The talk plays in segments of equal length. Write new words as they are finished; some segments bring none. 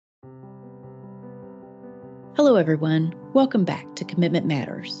Hello, everyone. Welcome back to Commitment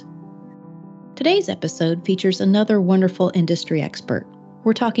Matters. Today's episode features another wonderful industry expert.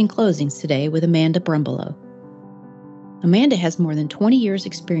 We're talking closings today with Amanda Brumbelow. Amanda has more than 20 years'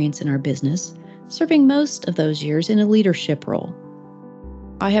 experience in our business, serving most of those years in a leadership role.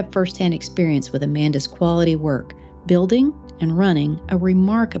 I have firsthand experience with Amanda's quality work, building and running a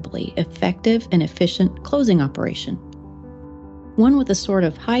remarkably effective and efficient closing operation. One with a sort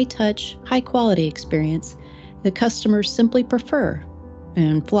of high-touch, high-quality experience that customers simply prefer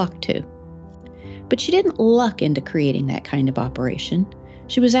and flock to. But she didn't luck into creating that kind of operation.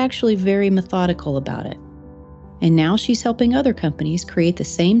 She was actually very methodical about it. And now she's helping other companies create the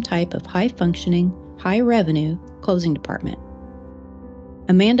same type of high-functioning, high-revenue closing department.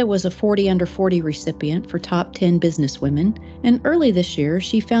 Amanda was a 40 Under 40 recipient for Top 10 Businesswomen, and early this year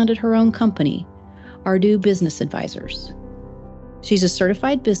she founded her own company, Ardue Business Advisors. She's a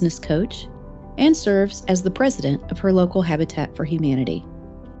certified business coach and serves as the president of her local Habitat for Humanity.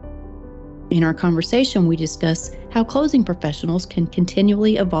 In our conversation, we discuss how closing professionals can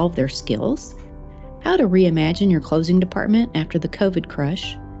continually evolve their skills, how to reimagine your closing department after the COVID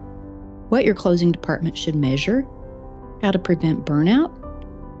crush, what your closing department should measure, how to prevent burnout,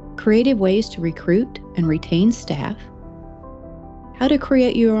 creative ways to recruit and retain staff, how to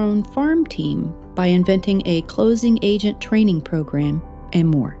create your own farm team by inventing a closing agent training program, and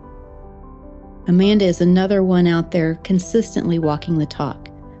more. Amanda is another one out there consistently walking the talk.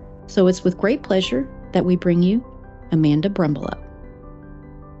 So it's with great pleasure that we bring you Amanda Brumbelow.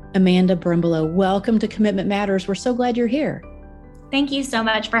 Amanda Brumbelow, welcome to Commitment Matters. We're so glad you're here. Thank you so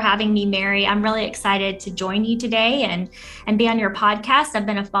much for having me, Mary. I'm really excited to join you today and be on your podcast. I've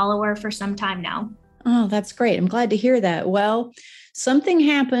been a follower for some time now. Oh, that's great. I'm glad to hear that. Well, something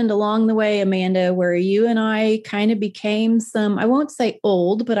happened along the way, Amanda, where you and I kind of became some, I won't say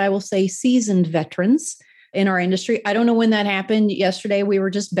old, but I will say seasoned veterans in our industry. I don't know when that happened. Yesterday, we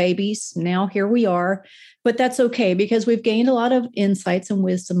were just babies. Now here we are. But that's okay because we've gained a lot of insights and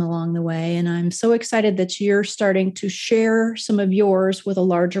wisdom along the way. And I'm so excited that you're starting to share some of yours with a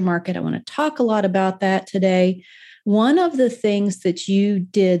larger market. I want to talk a lot about that today. One of the things that you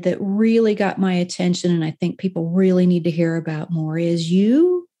did that really got my attention, and I think people really need to hear about more, is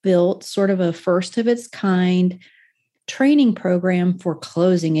you built sort of a first of its kind training program for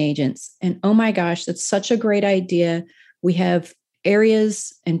closing agents. And oh my gosh, that's such a great idea. We have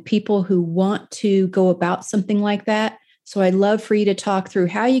areas and people who want to go about something like that. So I'd love for you to talk through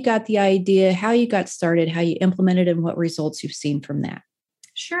how you got the idea, how you got started, how you implemented, and what results you've seen from that.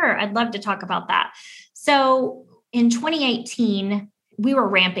 Sure. I'd love to talk about that. So in 2018, we were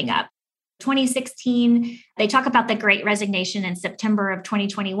ramping up. 2016, they talk about the Great Resignation in September of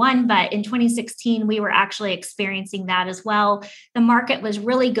 2021, but in 2016, we were actually experiencing that as well. The market was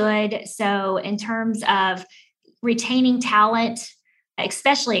really good. So in terms of retaining talent,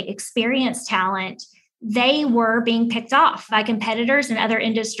 especially experienced talent, they were being picked off by competitors in other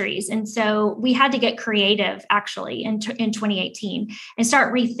industries. And so we had to get creative actually in 2018 and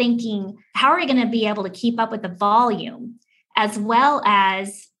start rethinking how are we going to be able to keep up with the volume as well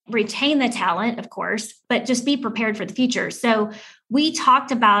as retain the talent, of course, but just be prepared for the future. So we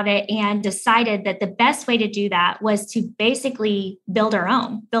talked about it and decided that the best way to do that was to basically build our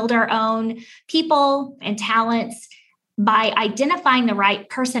own people and talents by identifying the right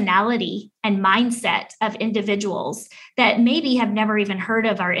personality and mindset of individuals that maybe have never even heard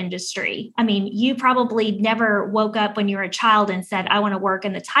of our industry. I mean, you probably never woke up when you were a child and said, I want to work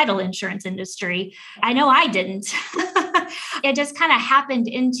in the title insurance industry. I know I didn't. It just kind of happened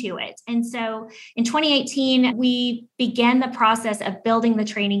into it. And so in 2018, we began the process of building the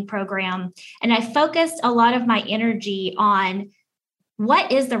training program. And I focused a lot of my energy on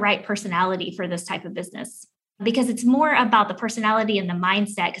what is the right personality for this type of business. Because it's more about the personality and the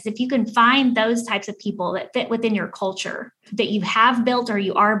mindset. Because if you can find those types of people that fit within your culture that you have built or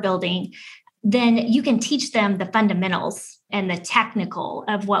you are building, then you can teach them the fundamentals and the technical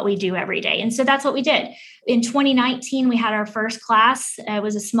of what we do every day. And so that's what we did. In 2019, we had our first class. It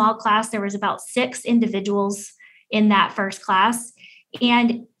was a small class. There was about 6 individuals in that first class.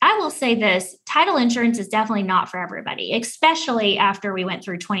 And I will say this, title insurance is definitely not for everybody, especially after we went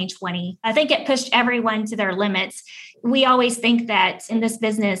through 2020. I think it pushed everyone to their limits. We always think that in this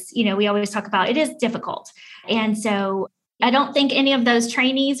business, we always talk about it is difficult. And so I don't think any of those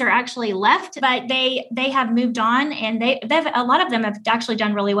trainees are actually left, but they have moved on, and they've a lot of them have actually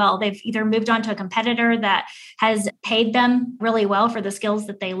done really well. They've either moved on to a competitor that has paid them really well for the skills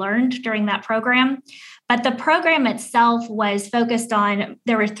that they learned during that program. But the program itself was focused on,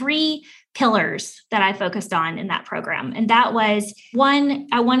 there were 3 pillars that I focused on in that program. And that was, 1,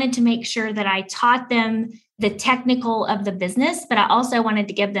 I wanted to make sure that I taught them the technical of the business, but I also wanted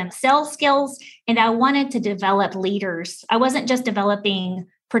to give them sales skills and I wanted to develop leaders. I wasn't just developing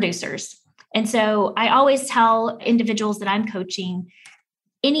producers. And so I always tell individuals that I'm coaching,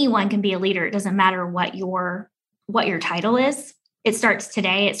 anyone can be a leader. It doesn't matter what your title is. It starts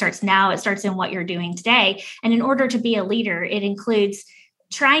today, it starts now, it starts in what you're doing today. And in order to be a leader, it includes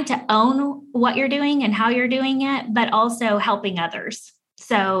trying to own what you're doing and how you're doing it, but also helping others.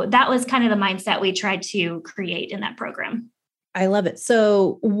 So that was kind of the mindset we tried to create in that program. I love it.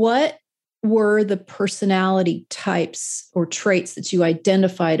 So what were the personality types or traits that you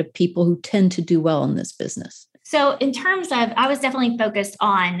identified of people who tend to do well in this business? So in terms of, I was definitely focused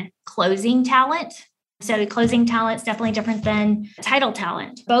on closing talent. So closing talent is definitely different than title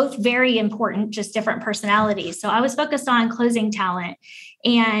talent, both very important, just different personalities. So I was focused on closing talent.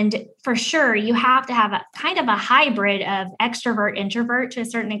 And for sure, you have to have a kind of a hybrid of extrovert, introvert to a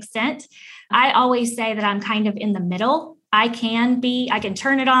certain extent. I always say that I'm kind of in the middle. I can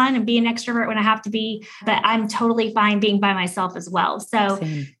turn it on and be an extrovert when I have to be, but I'm totally fine being by myself as well.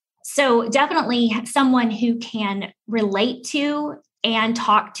 So definitely someone who can relate to and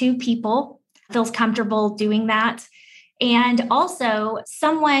talk to people, feels comfortable doing that. And also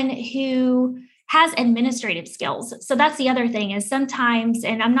someone who has administrative skills. So that's the other thing is sometimes,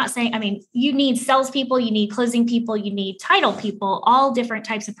 and I'm not saying, you need salespeople, you need closing people, you need title people, all different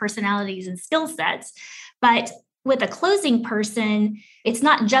types of personalities and skill sets. But with a closing person, it's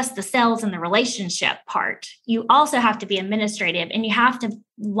not just the sales and the relationship part. You also have to be administrative and you have to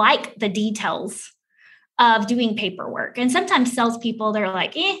like the details of doing paperwork. And sometimes salespeople, they're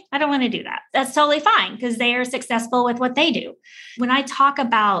like, I don't want to do that. That's totally fine because they are successful with what they do. When I talk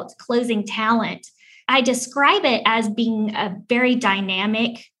about closing talent, I describe it as being a very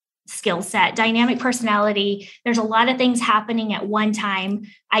dynamic skill set, dynamic personality. There's a lot of things happening at one time.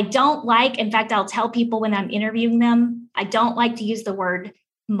 In fact, I'll tell people when I'm interviewing them, I don't like to use the word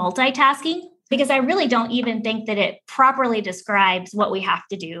multitasking because I really don't even think that it properly describes what we have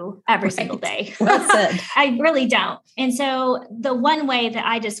to do every single day. Well said. I really don't. And so the one way that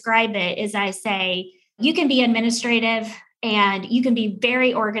I describe it is I say, you can be administrative and you can be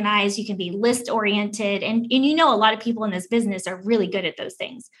very organized. You can be list oriented. And a lot of people in this business are really good at those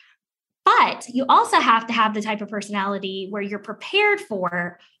things. But you also have to have the type of personality where you're prepared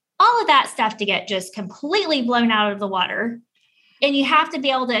for all of that stuff to get just completely blown out of the water. And you have to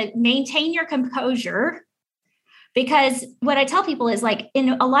be able to maintain your composure because what I tell people is like in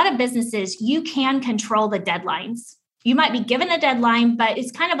a lot of businesses, you can control the deadlines. You might be given a deadline, but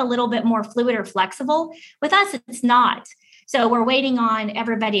it's kind of a little bit more fluid or flexible. With us, it's not. So we're waiting on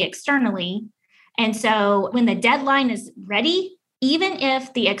everybody externally. And so when the deadline is ready, even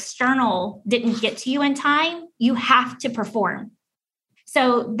if the external didn't get to you in time, you have to perform.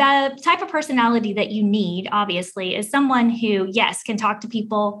 So the type of personality that you need, obviously, is someone who, yes, can talk to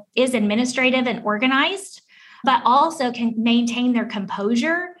people, is administrative and organized, but also can maintain their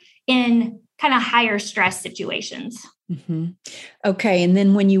composure in kind of higher stress situations. Mm-hmm. Okay. And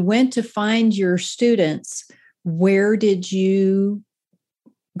then when you went to find your students, where did you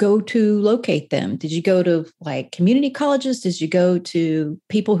go to locate them? Did you go to like community colleges? Did you go to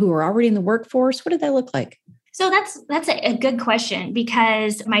people who are already in the workforce? What did that look like? So that's a good question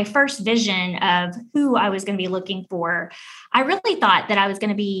because my first vision of who I was going to be looking for, I really thought that I was going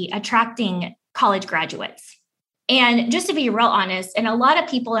to be attracting college graduates. And just to be real honest, and a lot of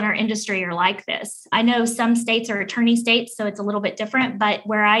people in our industry are like this. I know some states are attorney states, so it's a little bit different, but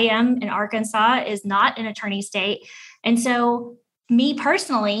where I am in Arkansas is not an attorney state. And so me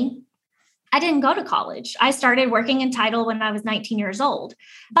personally, I didn't go to college. I started working in title when I was 19 years old,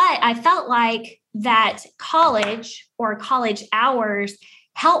 but I felt like that college or college hours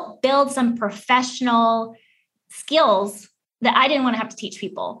helped build some professional skills that I didn't want to have to teach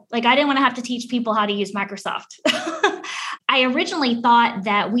people. Like I didn't want to have to teach people how to use Microsoft. I originally thought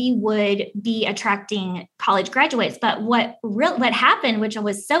that we would be attracting college graduates, but what happened, which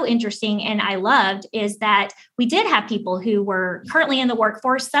was so interesting and I loved, is that we did have people who were currently in the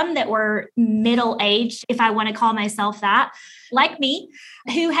workforce, some that were middle-aged, if I want to call myself that, like me,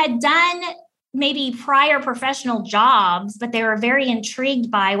 who had done maybe prior professional jobs, but they were very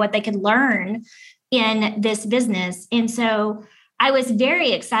intrigued by what they could learn in this business. And so I was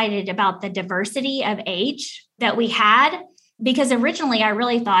very excited about the diversity of age that we had, because originally I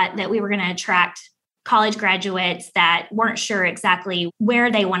really thought that we were going to attract college graduates that weren't sure exactly where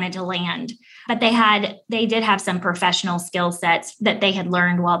they wanted to land, but they did have some professional skill sets that they had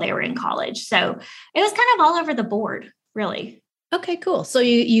learned while they were in college. So it was kind of all over the board, really. Okay, cool. So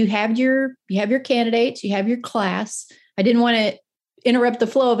you have your candidates, you have your class. I didn't want to interrupt the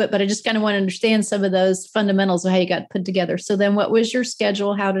flow of it, but I just kind of want to understand some of those fundamentals of how you got put together. So then what was your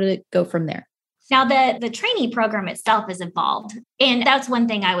schedule? How did it go from there? Now, the trainee program itself has evolved. And that's one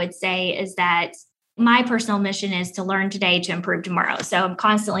thing I would say is that my personal mission is to learn today to improve tomorrow. So I'm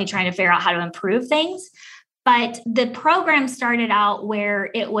constantly trying to figure out how to improve things. But the program started out where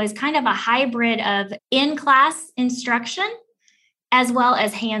it was kind of a hybrid of in-class instruction as well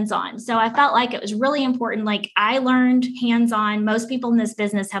as hands-on. So I felt like it was really important. Like I learned hands-on. Most people in this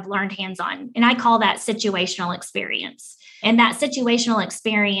business have learned hands-on. And I call that situational experience. And that situational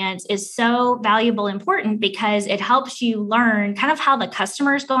experience is so valuable, important because it helps you learn kind of how the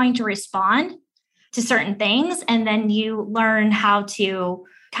customer is going to respond to certain things. And then you learn how to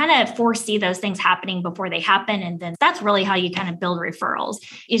kind of foresee those things happening before they happen. And then that's really how you kind of build referrals,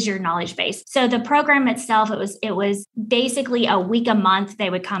 is your knowledge base. So the program itself, it was basically a week a month. They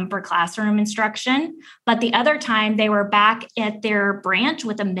would come for classroom instruction, but the other time they were back at their branch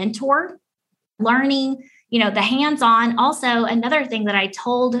with a mentor, learning, the hands-on. Also, another thing that I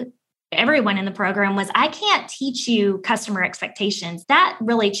told everyone in the program was, I can't teach you customer expectations. That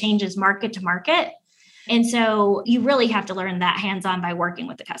really changes market to market. And so you really have to learn that hands-on by working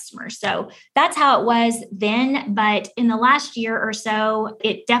with the customer. So that's how it was then. But in the last year or so,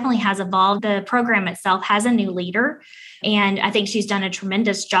 it definitely has evolved. The program itself has a new leader, and I think she's done a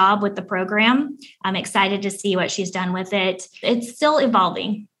tremendous job with the program. I'm excited to see what she's done with it. It's still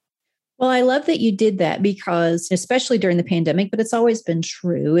evolving. Well, I love that you did that because, especially during the pandemic, but it's always been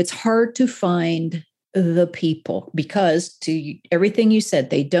true. It's hard to find the people because, to everything you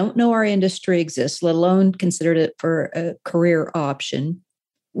said, they don't know our industry exists, let alone considered it for a career option.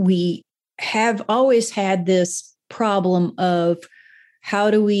 We have always had this problem of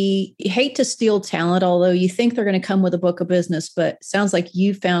how do we hate to steal talent, although you think they're going to come with a book of business, but sounds like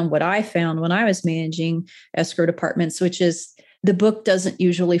you found what I found when I was managing escrow departments, which is the book doesn't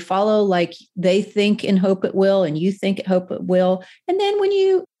usually follow like they think and hope it will, and you think and hope it will. And then when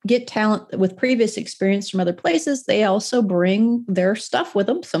you get talent with previous experience from other places, they also bring their stuff with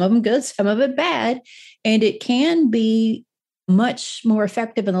them, some of them good, some of it bad. And it can be much more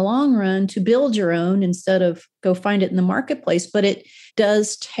effective in the long run to build your own instead of go find it in the marketplace. But it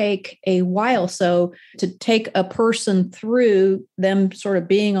does take a while. So to take a person through them sort of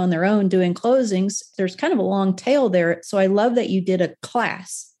being on their own doing closings, there's kind of a long tail there. So I love that you did a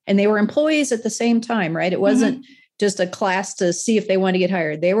class and they were employees at the same time, right? It wasn't just a class to see if they want to get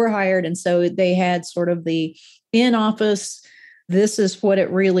hired. They were hired. And so they had sort of the in-office, this is what it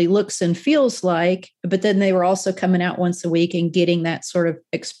really looks and feels like. But then they were also coming out once a week and getting that sort of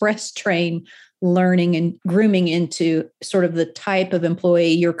express train learning and grooming into sort of the type of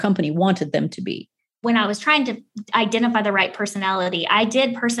employee your company wanted them to be. When I was trying to identify the right personality, I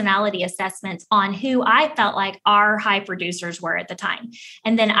did personality assessments on who I felt like our high producers were at the time.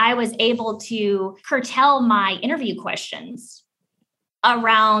 And then I was able to curtail my interview questions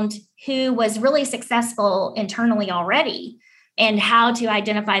around who was really successful internally already and how to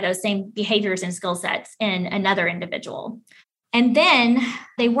identify those same behaviors and skill sets in another individual. And then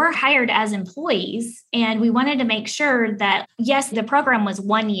they were hired as employees, and we wanted to make sure that, yes, the program was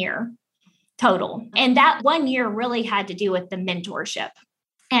 1 year total. And that 1 year really had to do with the mentorship.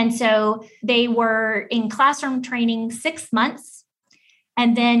 And so they were in classroom training 6 months,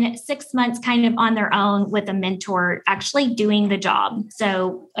 and then 6 months kind of on their own with a mentor actually doing the job.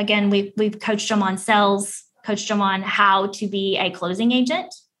 So again, we've coached them on sales, coached them on how to be a closing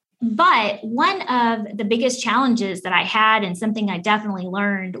agent. But one of the biggest challenges that I had, and something I definitely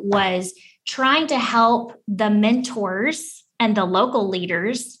learned, was trying to help the mentors and the local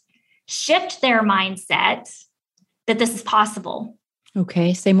leaders shift their mindset that this is possible.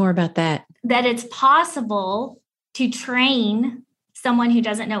 Okay, say more about that. That it's possible to train someone who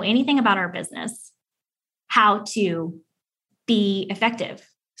doesn't know anything about our business how to be effective.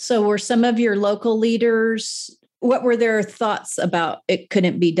 So were some of your local leaders, what were their thoughts about it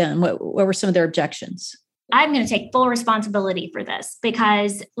couldn't be done? What were some of their objections? I'm going to take full responsibility for this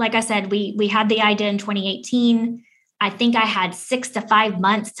because, like I said, we had the idea in 2018. I think I had 6 to 5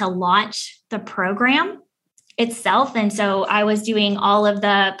 months to launch the program itself. And so I was doing all of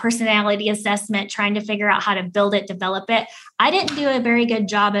the personality assessment, trying to figure out how to build it, develop it. I didn't do a very good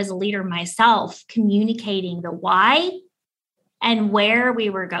job as a leader myself, communicating the why and where we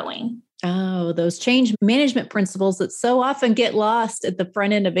were going. Oh, those change management principles that so often get lost at the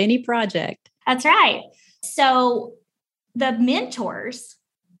front end of any project. That's right. So the mentors,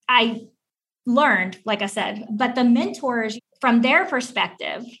 I learned, like I said, but the mentors, from their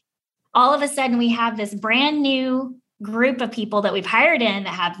perspective, all of a sudden we have this brand new group of people that we've hired in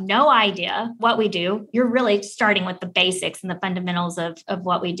that have no idea what we do. You're really starting with the basics and the fundamentals of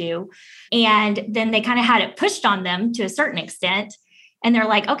what we do. And then they kind of had it pushed on them to a certain extent. And they're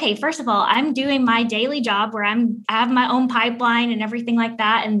like, okay, first of all, I'm doing my daily job where I have my own pipeline and everything like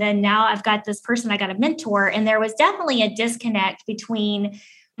that. And then now I've got this person I got to mentor. And there was definitely a disconnect between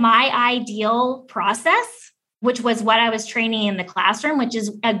my ideal process, which was what I was training in the classroom, which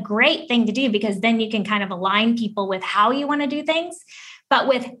is a great thing to do because then you can kind of align people with how you want to do things, but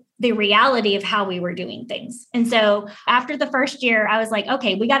with the reality of how we were doing things. And so after the first year, I was like,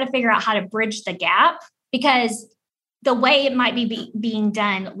 okay, we got to figure out how to bridge the gap because the way it might be being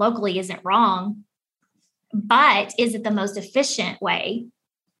done locally isn't wrong, but is it the most efficient way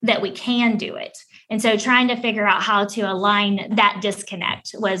that we can do it? And so trying to figure out how to align that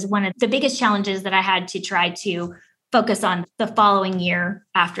disconnect was one of the biggest challenges that I had to try to focus on the following year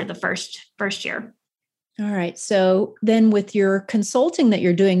after the first year. All right. So then with your consulting that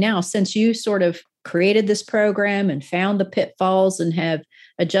you're doing now, since you sort of created this program and found the pitfalls and have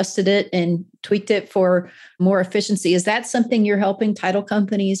adjusted it and tweaked it for more efficiency, is that something you're helping title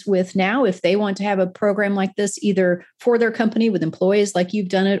companies with now if they want to have a program like this, either for their company with employees like you've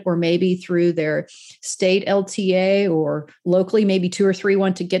done it, or maybe through their state LTA or locally, maybe 2 or 3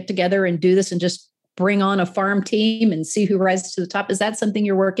 want to get together and do this and just bring on a farm team and see who rises to the top? Is that something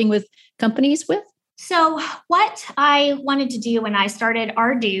you're working with companies with? So what I wanted to do when I started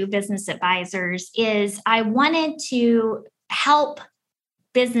Ardu Business Advisors is I wanted to help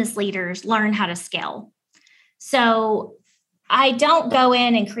business leaders learn how to scale. So I don't go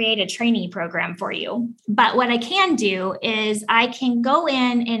in and create a training program for you, but what I can do is I can go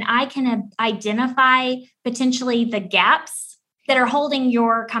in and I can identify potentially the gaps that are holding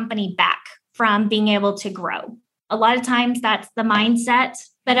your company back from being able to grow. A lot of times that's the mindset,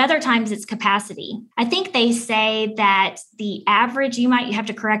 but other times it's capacity. I think they say that the average, you might have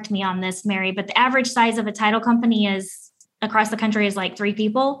to correct me on this, Mary, but the average size of a title company is across the country is like 3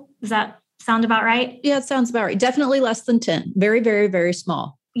 people. Does that sound about right? Yeah, it sounds about right. Definitely less than 10. Very, very, very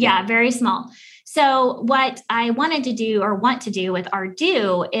small. Yeah, very small. So what I wanted to do or want to do with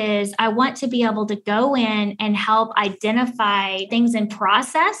Ardu is I want to be able to go in and help identify things in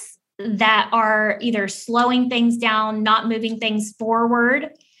process that are either slowing things down, not moving things forward.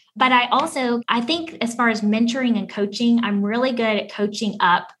 But I think as far as mentoring and coaching, I'm really good at coaching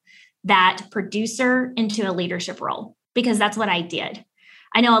up that producer into a leadership role because that's what I did.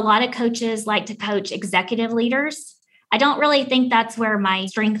 I know a lot of coaches like to coach executive leaders. I don't really think that's where my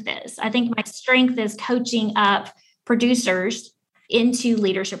strength is. I think my strength is coaching up producers into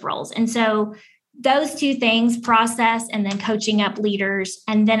leadership roles. And so those 2 things, process and then coaching up leaders.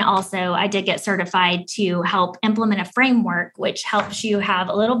 And then also I did get certified to help implement a framework, which helps you have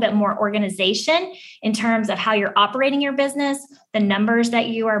a little bit more organization in terms of how you're operating your business, the numbers that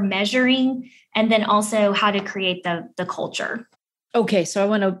you are measuring, and then also how to create the culture. Okay. So I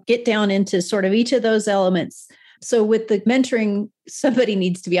want to get down into sort of each of those elements. So with the mentoring, somebody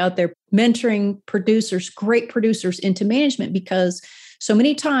needs to be out there mentoring producers, great producers into management, because so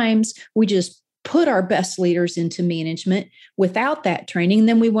many times we just put our best leaders into management without that training. And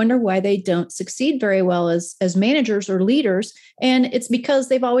then we wonder why they don't succeed very well as managers or leaders. And it's because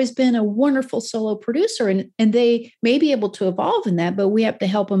they've always been a wonderful solo producer and they may be able to evolve in that, but we have to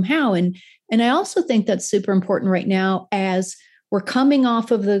help them how. And I also think that's super important right now as we're coming off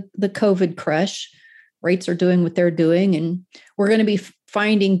of the COVID crush. Rates are doing what they're doing, and we're going to be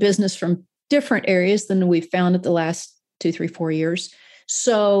finding business from different areas than we've found at the last 2, 3, 4 years.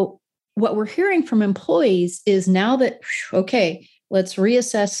 So what we're hearing from employees is now that, okay, let's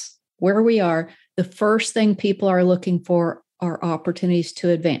reassess where we are. The first thing people are looking for are opportunities to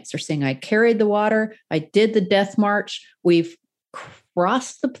advance. They're saying, I carried the water. I did the death march. We've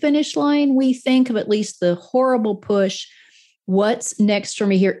crossed the finish line, we think, of at least the horrible push. What's next for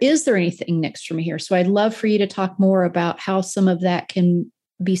me here? Is there anything next for me here? So I'd love for you to talk more about how some of that can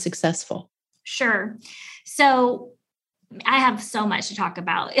be successful. Sure. So I have so much to talk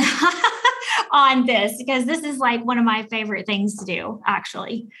about on this because this is like one of my favorite things to do,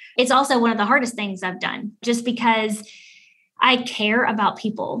 actually. It's also one of the hardest things I've done just because I care about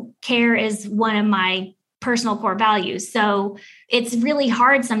people. Care is one of my personal core values. So it's really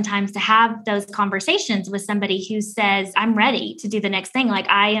hard sometimes to have those conversations with somebody who says, I'm ready to do the next thing. Like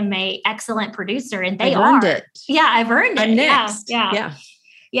I am an excellent producer and they are. It. Yeah, I've earned it. Next.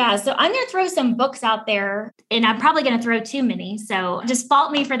 Yeah. So I'm going to throw some books out there and I'm probably going to throw too many. So just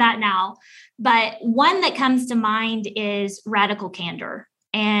fault me for that now. But one that comes to mind is Radical Candor.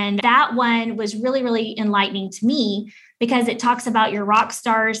 And that one was really, really enlightening to me because it talks about your rock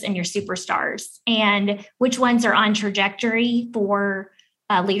stars and your superstars and which ones are on trajectory for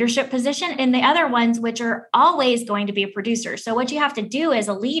a leadership position and the other ones which are always going to be a producer. So what you have to do as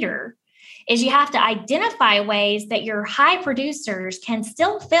a leader is you have to identify ways that your high producers can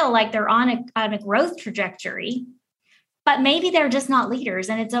still feel like they're on a growth trajectory, but maybe they're just not leaders,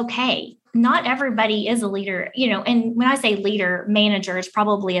 and it's okay. Not everybody is a leader, and when I say leader, manager is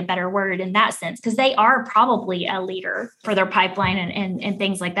probably a better word in that sense, because they are probably a leader for their pipeline and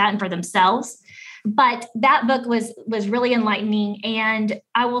things like that and for themselves. But that book was really enlightening. And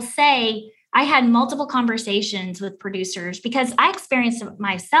I will say I had multiple conversations with producers because I experienced it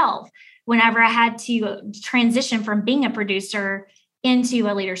myself whenever I had to transition from being a producer into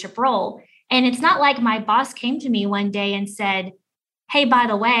a leadership role. And it's not like my boss came to me one day and said, hey, by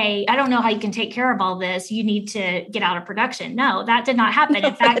the way, I don't know how you can take care of all this. You need to get out of production. No, that did not happen.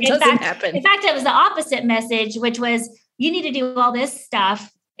 In fact, it was the opposite message, which was you need to do all this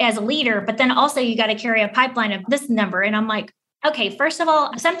stuff as a leader, but then also you got to carry a pipeline of this number. And I'm like, okay, first of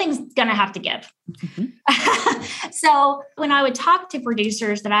all, something's going to have to give. Mm-hmm. So when I would talk to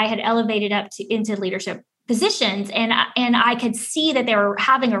producers that I had elevated up into leadership positions, and I could see that they were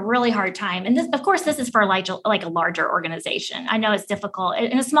having a really hard time. And this, of course, this is for like a larger organization. I know it's difficult.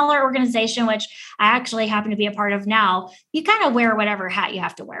 In a smaller organization, which I actually happen to be a part of now, you kind of wear whatever hat you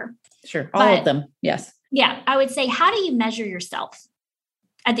have to wear. Sure. All of them. Yes. Yeah. I would say, how do you measure yourself?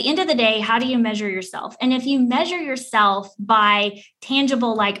 At the end of the day, how do you measure yourself? And if you measure yourself by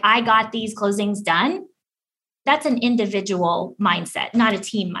tangible, like I got these closings done, that's an individual mindset, not a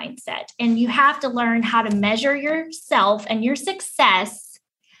team mindset. And you have to learn how to measure yourself and your success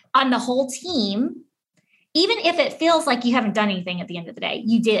on the whole team, even if it feels like you haven't done anything at the end of the day.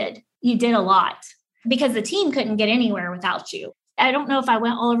 You did a lot because the team couldn't get anywhere without you. I don't know if I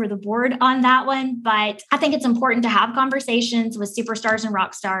went all over the board on that one, but I think it's important to have conversations with superstars and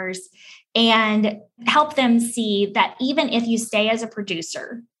rock stars and help them see that even if you stay as a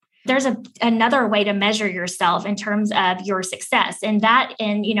producer, there's another way to measure yourself in terms of your success. And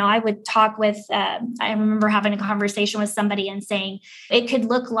I would talk with, I remember having a conversation with somebody and saying, it could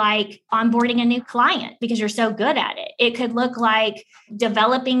look like onboarding a new client because you're so good at it. It could look like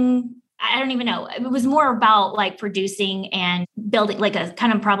developing, I don't even know. It was more about like producing and building like a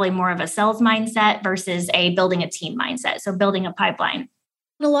kind of probably more of a sales mindset versus building a team mindset. So building a pipeline.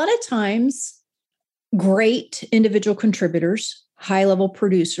 A lot of times, great individual contributors, high-level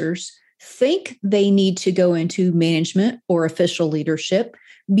producers think they need to go into management or official leadership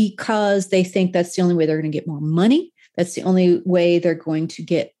because they think that's the only way they're going to get more money. That's the only way they're going to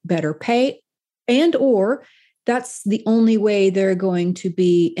get better pay, and or that's the only way they're going to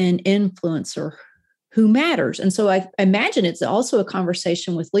be an influencer who matters. And so I imagine it's also a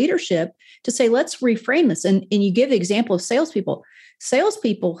conversation with leadership to say, let's reframe this. And you give the example of salespeople.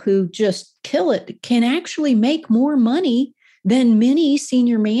 Salespeople who just kill it can actually make more money than many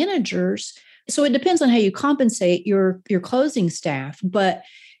senior managers. So it depends on how you compensate your closing staff. But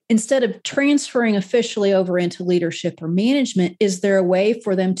instead of transferring officially over into leadership or management, is there a way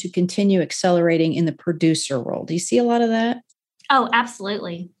for them to continue accelerating in the producer role? Do you see a lot of that? Oh,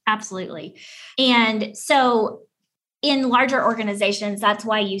 absolutely. Absolutely. And so in larger organizations, that's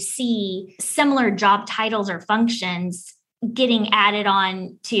why you see similar job titles or functions getting added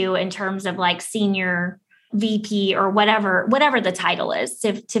on to in terms of like senior VP or whatever the title is,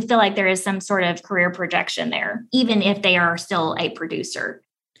 to feel like there is some sort of career projection there, even if they are still a producer.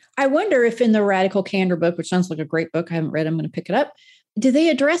 I wonder if in the Radical Candor book, which sounds like a great book, I haven't read it, I'm going to pick it up. Do they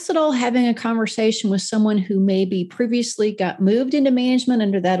address at all having a conversation with someone who maybe previously got moved into management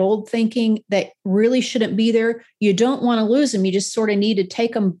under that old thinking that really shouldn't be there? You don't want to lose them. You just sort of need to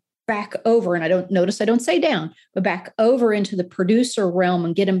take them back over. And I don't say down, but back over into the producer realm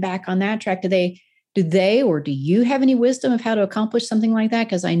and get them back on that track. Do you have any wisdom of how to accomplish something like that?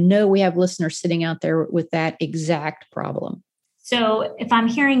 Because I know we have listeners sitting out there with that exact problem. So if I'm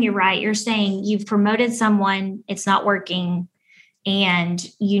hearing you right, you're saying you've promoted someone, it's not working, and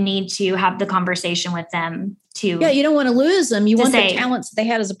you need to have the conversation with them to. Yeah, you don't want to lose them. You want the talents they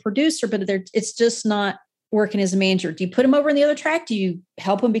had as a producer, but it's just not working as a manager. Do you put them over in the other track? Do you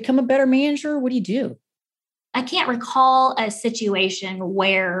help them become a better manager? What do you do? I can't recall a situation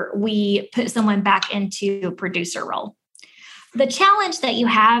where we put someone back into a producer role. The challenge that you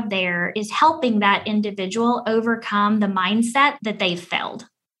have there is helping that individual overcome the mindset that they've failed,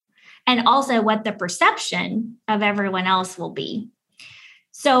 and also what the perception of everyone else will be.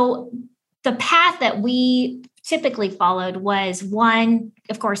 So the path that we typically followed was one,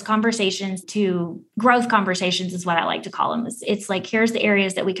 of course, conversations to growth conversations is what I like to call them. It's like, here's the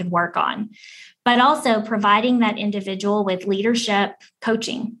areas that we could work on, but also providing that individual with leadership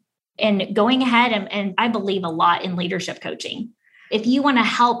coaching and going ahead. And I believe a lot in leadership coaching. If you want to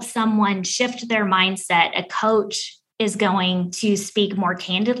help someone shift their mindset, a coach is going to speak more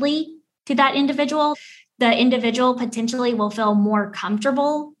candidly to that individual. The individual potentially will feel more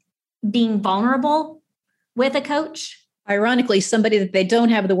comfortable being vulnerable with a coach. Ironically, somebody that they don't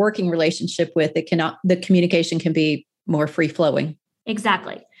have the working relationship with, the communication can be more free flowing.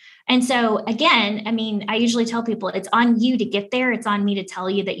 Exactly. And so again, I mean, I usually tell people it's on you to get there. It's on me to tell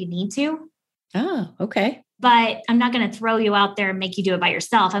you that you need to. Oh, okay. But I'm not going to throw you out there and make you do it by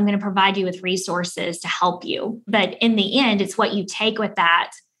yourself. I'm going to provide you with resources to help you. But in the end, it's what you take with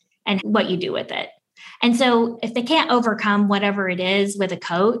that and what you do with it. And so if they can't overcome whatever it is with a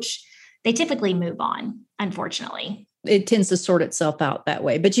coach, they typically move on, unfortunately. It tends to sort itself out that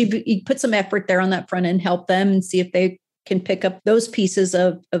way. But you put some effort there on that front end, help them and see if they can pick up those pieces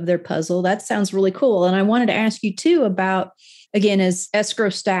of their puzzle. That sounds really cool. And I wanted to ask you too about, again, as escrow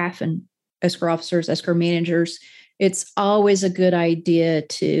staff and escrow officers, escrow managers, it's always a good idea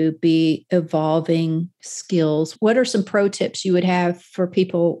to be evolving skills. What are some pro tips you would have for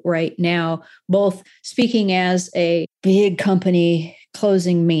people right now, both speaking as a big company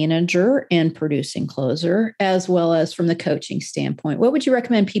closing manager and producing closer, as well as from the coaching standpoint? What would you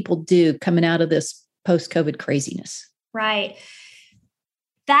recommend people do coming out of this post-COVID craziness? Right.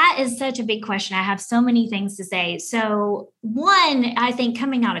 That is such a big question. I have so many things to say. So one, I think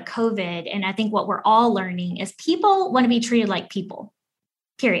coming out of COVID, and I think what we're all learning is people want to be treated like people,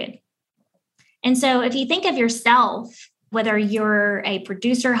 period. And so if you think of yourself, whether you're a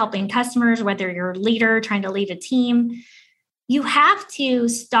producer helping customers, whether you're a leader trying to lead a team, you have to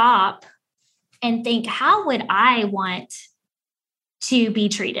stop and think, how would I want to be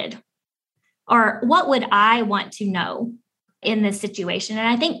treated? Or what would I want to know in this situation? And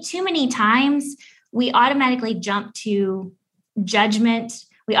I think too many times we automatically jump to judgment.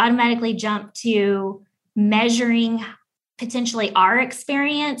 We automatically jump to measuring potentially our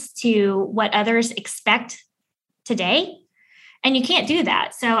experience to what others expect today. And you can't do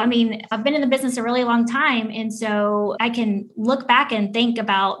that. So, I mean, I've been in the business a really long time. And so I can look back and think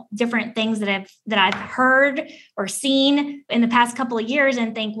about different things that I've heard or seen in the past couple of years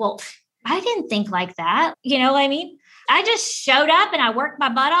and think, well, I didn't think like that. You know what I mean? I just showed up and I worked my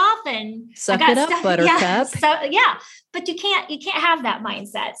butt off and suck it up, buttercup. But you can't have that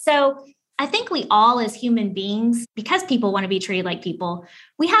mindset. So I think we all as human beings, because people want to be treated like people,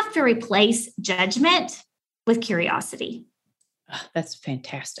 we have to replace judgment with curiosity. Oh, that's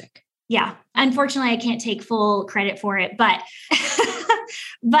fantastic. Yeah. Unfortunately, I can't take full credit for it, but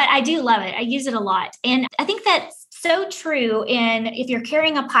I do love it. I use it a lot. And I think that's so true. And if you're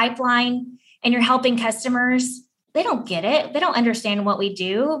carrying a pipeline and you're helping customers, they don't get it. They don't understand what we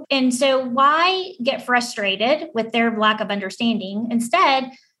do. And so why get frustrated with their lack of understanding?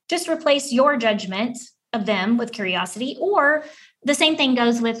 Instead, just replace your judgment of them with curiosity. Or the same thing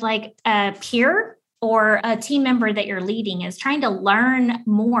goes with like a peer or a team member that you're leading, is trying to learn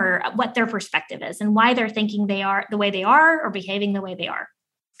more what their perspective is and why they're thinking they are the way they are or behaving the way they are.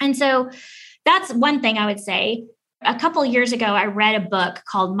 And so that's one thing I would say. A couple of years ago, I read a book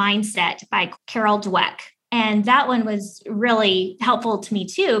called Mindset by Carol Dweck. And that one was really helpful to me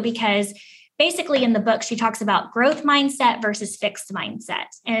too, because basically in the book, she talks about growth mindset versus fixed mindset.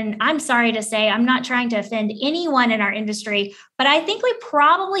 And I'm sorry to say, I'm not trying to offend anyone in our industry, but I think we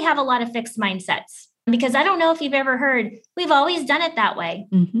probably have a lot of fixed mindsets, because I don't know if you've ever heard, we've always done it that way.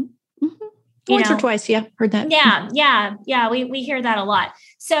 Mm-hmm. Mm-hmm. Once or twice. Yeah. Heard that. Yeah. We hear that a lot.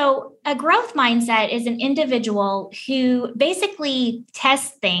 So a growth mindset is an individual who basically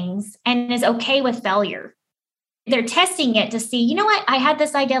tests things and is okay with failure. They're testing it to see, you know what, I had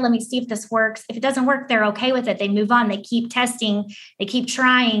this idea. Let me see if this works. If it doesn't work, they're okay with it. They move on. They keep testing. They keep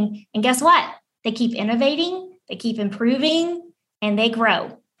trying. And guess what? They keep innovating. They keep improving, and they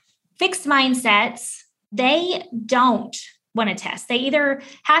grow. Fixed mindsets, they don't want to test. They either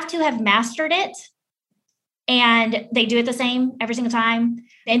have to have mastered it and they do it the same every single time,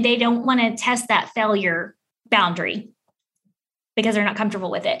 and they don't want to test that failure boundary because they're not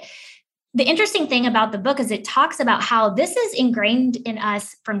comfortable with it. The interesting thing about the book is it talks about how this is ingrained in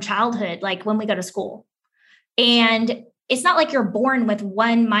us from childhood, like when we go to school. And it's not like you're born with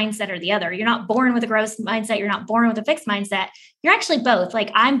one mindset or the other. You're not born with a growth mindset. You're not born with a fixed mindset. You're actually both.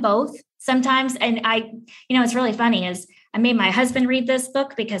 Like I'm both sometimes. And it's really funny is I made my husband read this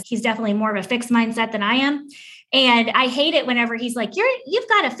book because he's definitely more of a fixed mindset than I am. And I hate it whenever he's like, you've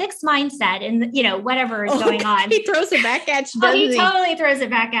got a fixed mindset and, whatever is going on. He throws it back at you, doesn't he totally throws it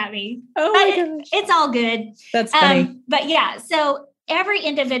back at me. Oh my gosh. It's all good. That's funny. But yeah, so every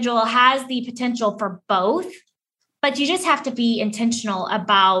individual has the potential for both, but you just have to be intentional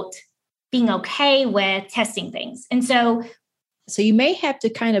about being okay with testing things. And so you may have to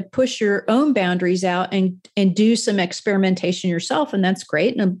kind of push your own boundaries out and do some experimentation yourself. And that's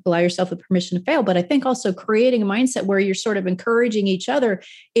great. And allow yourself the permission to fail. But I think also creating a mindset where you're sort of encouraging each other,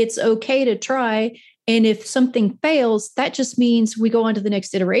 it's okay to try. And if something fails, that just means we go on to the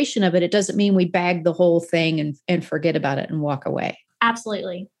next iteration of it. It doesn't mean we bag the whole thing and forget about it and walk away.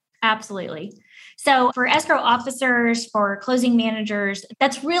 Absolutely. Absolutely. So for escrow officers, for closing managers,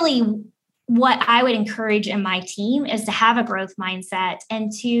 that's really what I would encourage in my team, is to have a growth mindset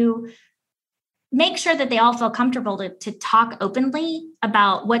and to make sure that they all feel comfortable to talk openly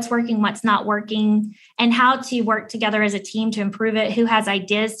about what's working, what's not working, and how to work together as a team to improve it, who has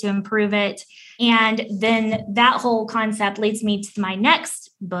ideas to improve it. And then that whole concept leads me to my next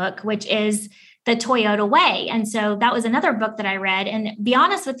book, which is The Toyota Way. And so that was another book that I read. And be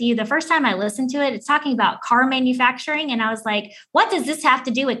honest with you, the first time I listened to it, it's talking about car manufacturing. And I was like, what does this have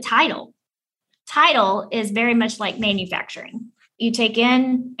to do with title? Title is very much like manufacturing. You take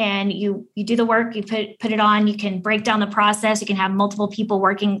in and you do the work, you put it on, you can break down the process, you can have multiple people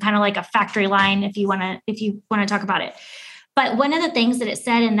working kind of like a factory line if you want to talk about it. But one of the things that it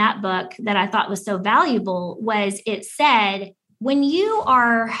said in that book that I thought was so valuable was it said, when you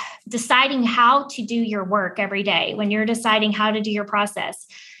are deciding how to do your work every day, when you're deciding how to do your process,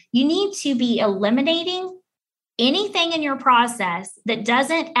 you need to be eliminating anything in your process that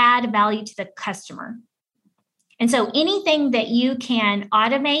doesn't add value to the customer. And so anything that you can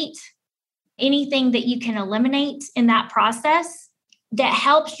automate, anything that you can eliminate in that process that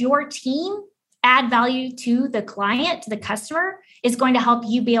helps your team add value to the client, to the customer, is going to help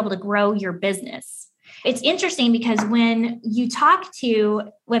you be able to grow your business. It's interesting because when you talk to,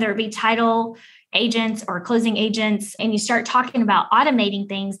 whether it be title agents or closing agents, and you start talking about automating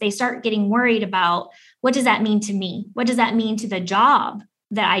things, they start getting worried about, what does that mean to me? What does that mean to the job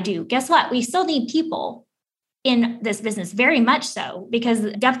that I do? Guess what? We still need people in this business, very much so, because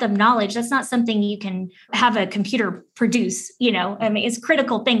the depth of knowledge, that's not something you can have a computer produce, it's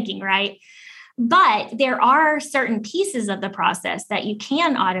critical thinking, right? But there are certain pieces of the process that you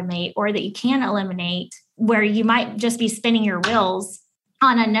can automate or that you can eliminate, where you might just be spinning your wheels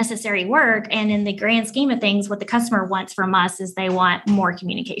on unnecessary work. And in the grand scheme of things, what the customer wants from us is they want more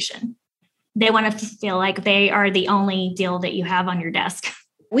communication. They want to feel like they are the only deal that you have on your desk.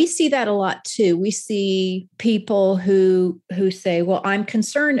 We see that a lot too. We see people who say, well, I'm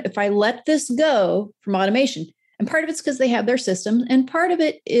concerned if I let this go from automation. And part of it's because they have their system. And part of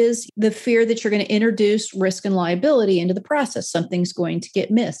it is the fear that you're going to introduce risk and liability into the process. Something's going to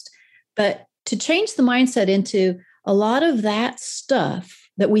get missed. But to change the mindset into a lot of that stuff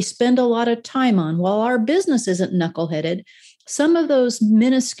that we spend a lot of time on, while our business isn't knuckleheaded, some of those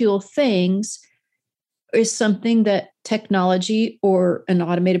minuscule things is something that technology or an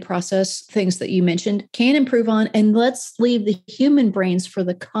automated process, things that you mentioned, can improve on. And let's leave the human brains for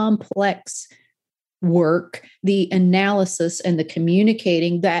the complex work, the analysis, and the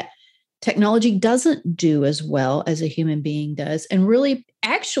communicating that technology doesn't do as well as a human being does. And really,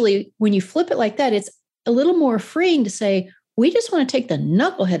 actually, when you flip it like that, it's a little more freeing to say, we just want to take the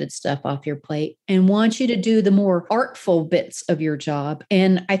knuckleheaded stuff off your plate and want you to do the more artful bits of your job.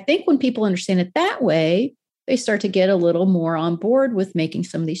 And I think when people understand it that way, they start to get a little more on board with making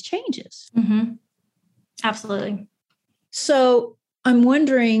some of these changes. Mm-hmm. Absolutely. So I'm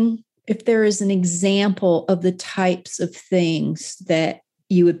wondering if there is an example of the types of things that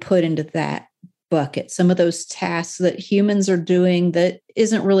you would put into that bucket, some of those tasks that humans are doing that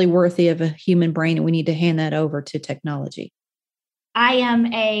isn't really worthy of a human brain, and we need to hand that over to technology. I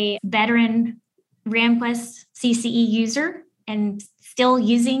am a veteran RamQuest CCE user and still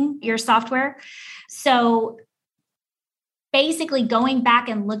using your software. So basically going back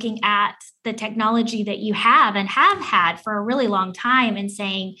and looking at the technology that you have and have had for a really long time and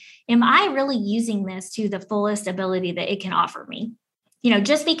saying, am I really using this to the fullest ability that it can offer me?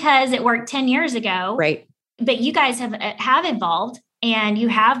 Just because it worked 10 years ago, right? But you guys have evolved and you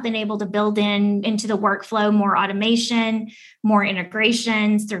have been able to build into the workflow more automation, more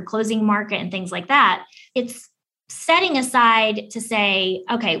integrations through Closing Market and things like that. It's setting aside to say,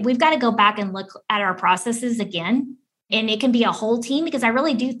 okay, we've got to go back and look at our processes again. And it can be a whole team, because I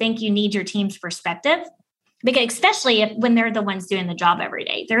really do think you need your team's perspective, because especially when they're the ones doing the job every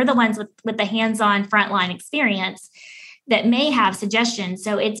day, they're the ones with the hands-on frontline experience. that may have suggestions.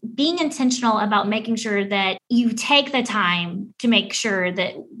 So it's being intentional about making sure that you take the time to make sure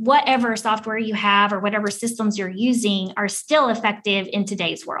that whatever software you have or whatever systems you're using are still effective in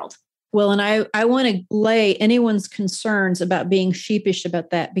today's world. Well, and I want to lay anyone's concerns about being sheepish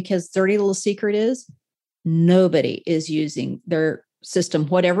about that, because dirty little secret is nobody is using their system,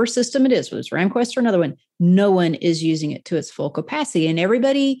 whatever system it is, whether it's RamQuest or another one, no one is using it to its full capacity. And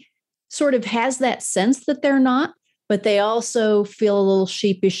everybody sort of has that sense that they're not, but they also feel a little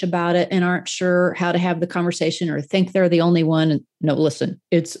sheepish about it and aren't sure how to have the conversation or think they're the only one. And no, listen,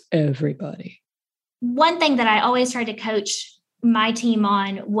 it's everybody. One thing that I always tried to coach my team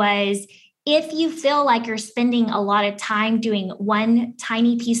on was, if you feel like you're spending a lot of time doing one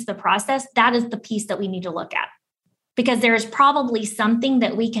tiny piece of the process, that is the piece that we need to look at, because there's probably something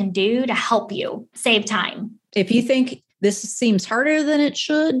that we can do to help you save time. If you think this seems harder than it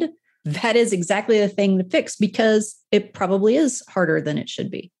should, that is exactly the thing to fix, because it probably is harder than it should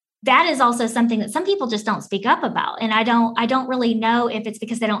be. That is also something that some people just don't speak up about. And I don't really know if it's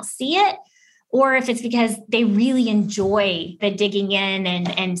because they don't see it or if it's because they really enjoy the digging in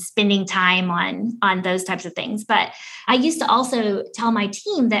and spending time on those types of things. But I used to also tell my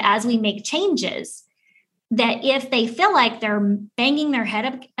team that as we make changes, that if they feel like they're banging their head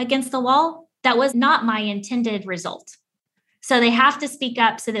up against the wall, that was not my intended result. So they have to speak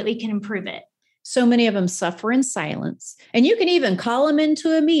up so that we can improve it. So many of them suffer in silence. And you can even call them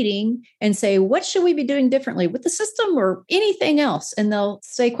into a meeting and say, what should we be doing differently with the system or anything else? And they'll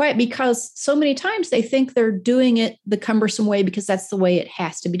stay quiet, because so many times they think they're doing it the cumbersome way because that's the way it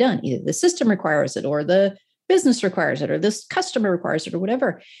has to be done. Either the system requires it, or the business requires it, or this customer requires it, or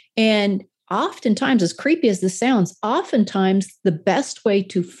whatever. And oftentimes, as creepy as this sounds, oftentimes the best way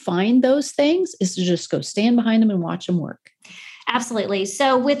to find those things is to just go stand behind them and watch them work. Absolutely.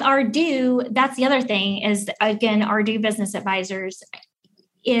 So with Ardoo, that's the other thing is, again, Ardoo Business Advisors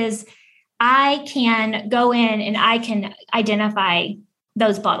is I can go in and I can identify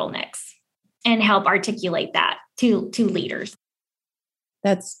those bottlenecks and help articulate that to leaders.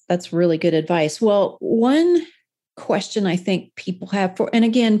 That's really good advice. Well, one question I think people have and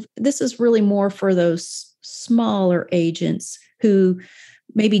again, this is really more for those smaller agents who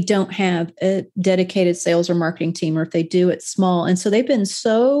maybe don't have a dedicated sales or marketing team, or if they do, it's small. And so they've been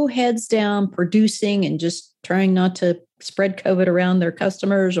so heads down producing and just trying not to spread COVID around their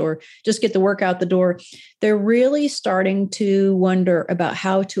customers or just get the work out the door. They're really starting to wonder about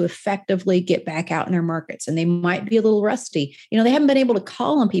how to effectively get back out in their markets. And they might be a little rusty. They haven't been able to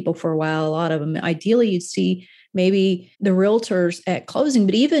call on people for a while. A lot of them, ideally, you'd see maybe the realtors at closing,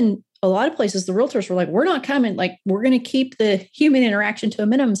 but even a lot of places, the realtors were like, we're not coming, like we're going to keep the human interaction to a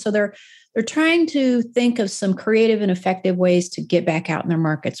minimum. So they're trying to think of some creative and effective ways to get back out in their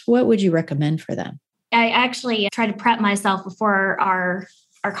markets. What would you recommend for them? I actually try to prep myself before our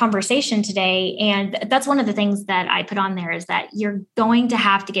conversation today. And that's one of the things that I put on there is that you're going to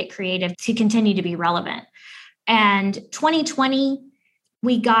have to get creative to continue to be relevant. And 2020,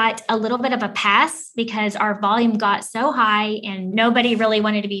 we got a little bit of a pass because our volume got so high and nobody really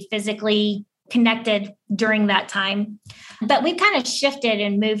wanted to be physically connected during that time. But we've kind of shifted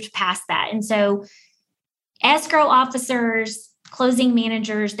and moved past that. And so escrow officers, closing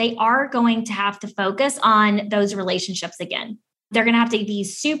managers, they are going to have to focus on those relationships again. They're going to have to be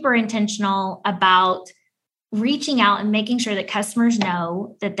super intentional about reaching out and making sure that customers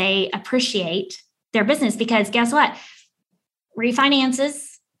know that they appreciate their business, because guess what?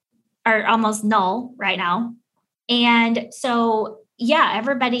 Refinances are almost null right now. And so, yeah,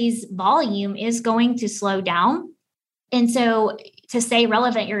 everybody's volume is going to slow down. And so to stay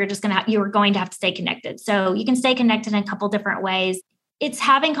relevant, you're going to have to stay connected. So you can stay connected in a couple different ways. It's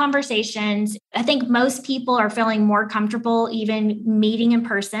having conversations. I think most people are feeling more comfortable even meeting in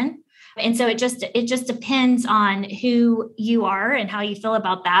person. And so it just depends on who you are and how you feel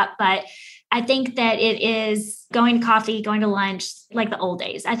about that. But I think that it is going to coffee, going to lunch, like the old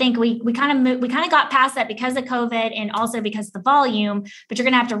days. I think we kind of got past that because of COVID and also because of the volume, but you're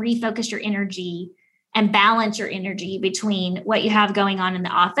going to have to refocus your energy and balance your energy between what you have going on in the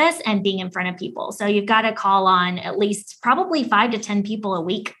office and being in front of people. So you've got to call on at least probably 5 to 10 people a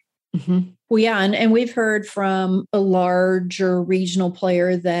week. Mm-hmm. Well, yeah. And we've heard from a larger regional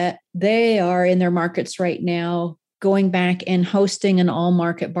player that they are in their markets right now going back and hosting an all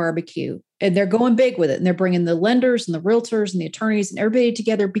market barbecue. And they're going big with it. And they're bringing the lenders and the realtors and the attorneys and everybody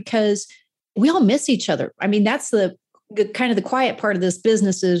together because we all miss each other. I mean, that's the kind of the quiet part of this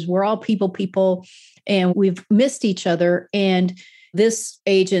business is we're all people, and we've missed each other. And this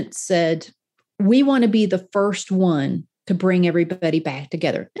agent said, we want to be the first one to bring everybody back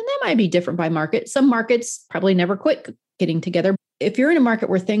together. And that might be different by market. Some markets probably never quit getting together. If you're in a market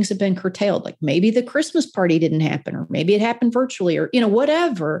where things have been curtailed, like maybe the Christmas party didn't happen, or maybe it happened virtually, or,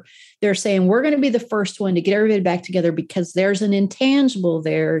 whatever, they're saying we're going to be the first one to get everybody back together because there's an intangible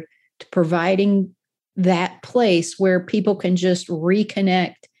there to providing that place where people can just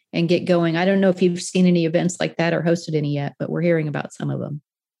reconnect and get going. I don't know if you've seen any events like that or hosted any yet, but we're hearing about some of them.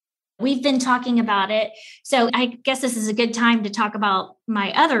 We've been talking about it. So I guess this is a good time to talk about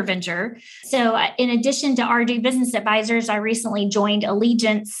my other venture. So in addition to RD Business Advisors, I recently joined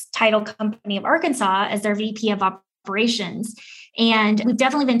Allegiance Title Company of Arkansas as their VP of Operations. And we've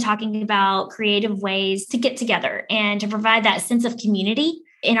definitely been talking about creative ways to get together and to provide that sense of community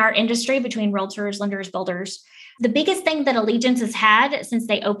in our industry between realtors, lenders, builders. The biggest thing that Allegiance has had since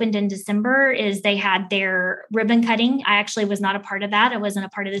they opened in December is they had their ribbon cutting. I actually was not a part of that. I wasn't a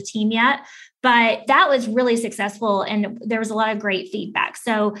part of the team yet, but that was really successful. And there was a lot of great feedback.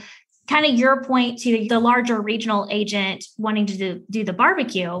 So kind of your point to the larger regional agent wanting to do the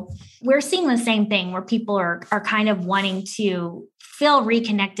barbecue, we're seeing the same thing where people are kind of wanting to feel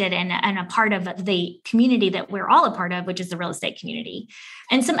reconnected and a part of the community that we're all a part of, which is the real estate community.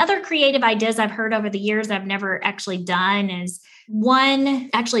 And some other creative ideas I've heard over the years I've never actually done is one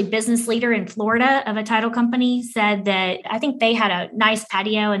actually business leader in Florida of a title company said that I think they had a nice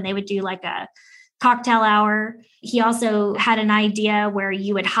patio and they would do like a cocktail hour. He also had an idea where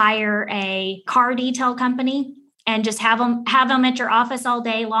you would hire a car detail company and just have them at your office all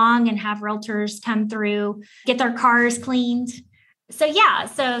day long and have realtors come through, get their cars cleaned. So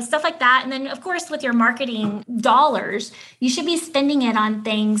stuff like that. And then, of course, with your marketing dollars, you should be spending it on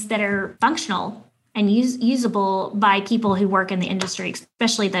things that are functional and usable by people who work in the industry,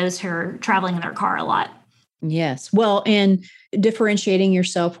 especially those who are traveling in their car a lot. Yes. Well, and differentiating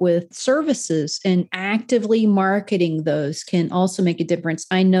yourself with services and actively marketing those can also make a difference.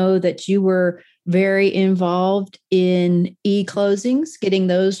 I know that you were very involved in e-closings, getting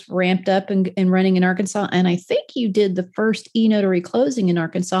those ramped up and running in Arkansas. And I think you did the first e-notary closing in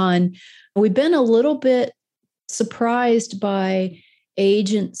Arkansas. And we've been a little bit surprised by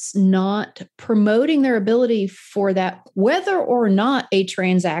agents not promoting their ability for that, whether or not a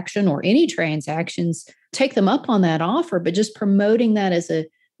transaction or any transactions take them up on that offer, but just promoting that as a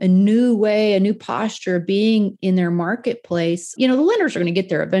new way, a new posture of being in their marketplace. The lenders are going to get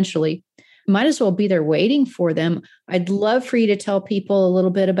there eventually. Might as well be there waiting for them. I'd love for you to tell people a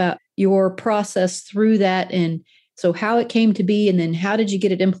little bit about your process through that. And so how it came to be, and then how did you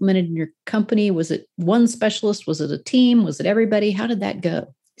get it implemented in your company? Was it one specialist? Was it a team? Was it everybody? How did that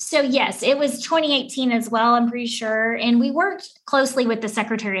go? So yes, it was 2018 as well, I'm pretty sure. And we worked closely with the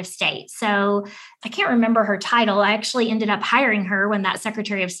Secretary of State. So I can't remember her title. I actually ended up hiring her when that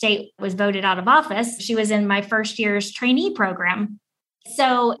Secretary of State was voted out of office. She was in my first year's trainee program.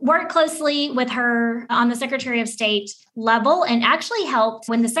 So worked closely with her on the Secretary of State level and actually helped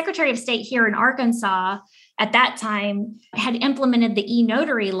when the Secretary of State here in Arkansas at that time had implemented the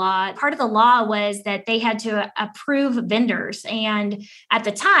e-notary law. Part of the law was that they had to approve vendors. And at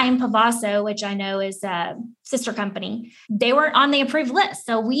the time, Pavaso, which I know is a sister company, they weren't on the approved list.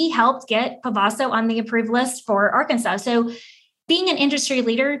 So we helped get Pavaso on the approved list for Arkansas. So being an industry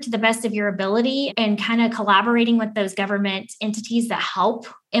leader to the best of your ability and kind of collaborating with those government entities that help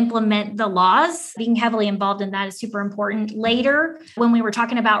implement the laws, being heavily involved in that is super important. Later, when we were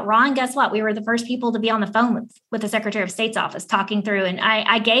talking about Ron, guess what? We were the first people to be on the phone with the Secretary of State's office talking through, and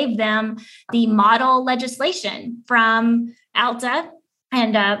I gave them the model legislation from ALTA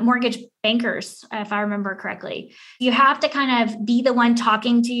and mortgage bankers, if I remember correctly. You have to kind of be the one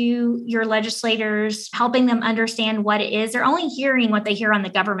talking to your legislators, helping them understand what it is. They're only hearing what they hear on the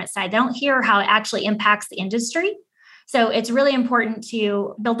government side. They don't hear how it actually impacts the industry. So it's really important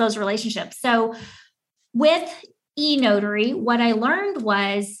to build those relationships. So with e-notary, what I learned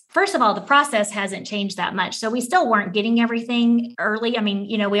was, first of all, the process hasn't changed that much. So we still weren't getting everything early. I mean,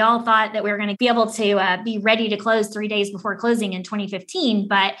 we all thought that we were going to be able to be ready to close 3 days before closing in 2015,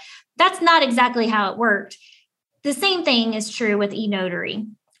 but that's not exactly how it worked. The same thing is true with e-notary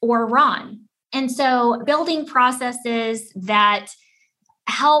or Ron. And so building processes that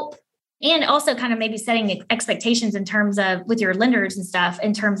help, and also kind of maybe setting expectations in terms of with your lenders and stuff,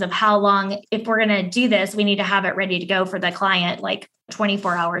 in terms of how long, if we're going to do this, we need to have it ready to go for the client, like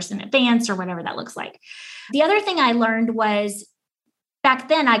 24 hours in advance or whatever that looks like. The other thing I learned was back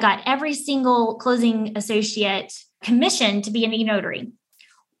then I got every single closing associate commissioned to be an e-notary.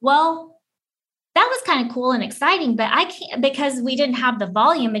 Well, that was kind of cool and exciting, but I can't, because we didn't have the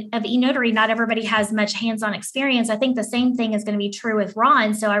volume of e-notary, not everybody has much hands-on experience. I think the same thing is going to be true with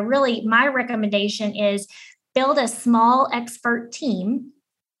Ron. So my recommendation is build a small expert team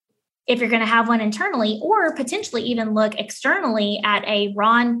if you're going to have one internally, or potentially even look externally at a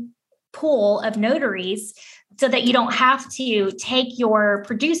Ron pool of notaries so that you don't have to take your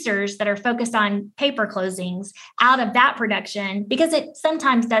producers that are focused on paper closings out of that production, because it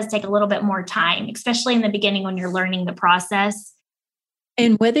sometimes does take a little bit more time, especially in the beginning when you're learning the process.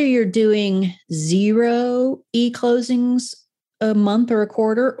 And whether you're doing 0 e-closings a month or a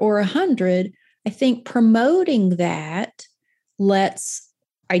quarter or 100, I think promoting that lets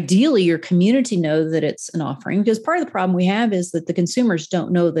ideally your community know that it's an offering, because part of the problem we have is that the consumers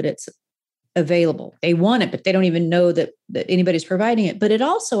don't know that it's available. They want it, but they don't even know that anybody's providing it. But it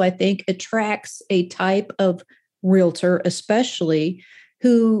also, I think, attracts a type of realtor, especially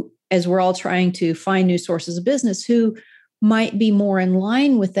who, as we're all trying to find new sources of business, who might be more in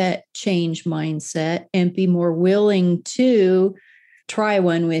line with that change mindset and be more willing to try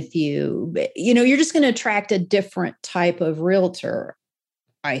one with you. You're just going to attract a different type of realtor,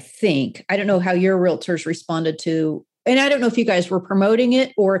 I think. I don't know how your realtors responded to, and I don't know if you guys were promoting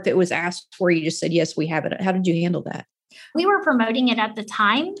it or if it was asked for, you just said, yes, we have it. How did you handle that? We were promoting it at the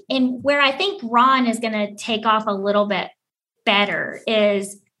time. And where I think Ron is going to take off a little bit better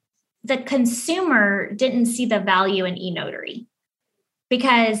is the consumer didn't see the value in eNotary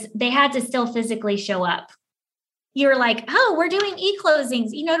because they had to still physically show up. You're like, oh, we're doing e-closings,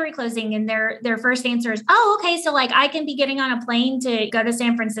 eNotary closing. And their first answer is, oh, okay. So like I can be getting on a plane to go to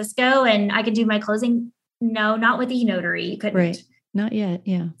San Francisco and I can do my closing. No, not with eNotary. You couldn't. Right. Not yet.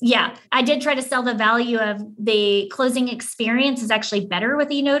 Yeah. Yeah. I did try to sell the value of the closing experience is actually better with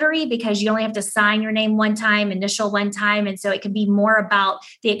eNotary because you only have to sign your name one time, initial one time. And so it can be more about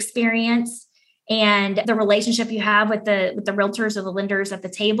the experience and the relationship you have with the realtors or the lenders at the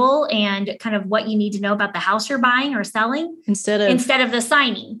table and kind of what you need to know about the house you're buying or selling instead of the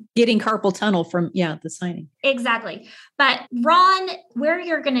signing. Getting carpal tunnel from, the signing. Exactly. But Ron, where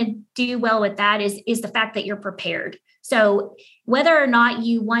you're going to do well with that is the fact that you're prepared. So whether or not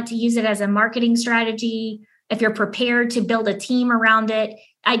you want to use it as a marketing strategy, if you're prepared to build a team around it,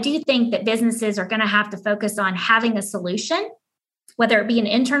 I do think that businesses are going to have to focus on having a solution, whether it be an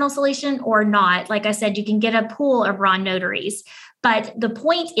internal solution or not. Like I said, you can get a pool of Ron notaries. But the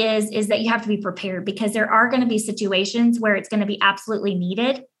point is that you have to be prepared because there are going to be situations where it's going to be absolutely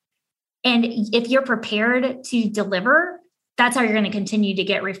needed. And if you're prepared to deliver, that's how you're going to continue to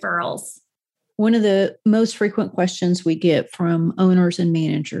get referrals. One of the most frequent questions we get from owners and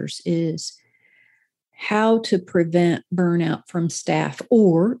managers is how to prevent burnout from staff,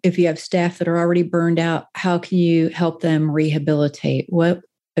 or if you have staff that are already burned out, how can you help them rehabilitate? What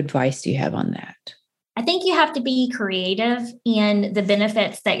advice do you have on that? I think you have to be creative in the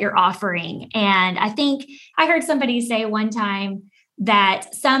benefits that you're offering. And I think I heard somebody say one time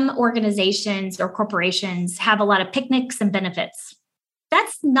that some organizations or corporations have a lot of picnics and benefits.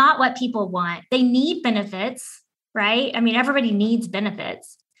 That's not what people want. They need benefits, right? I mean, everybody needs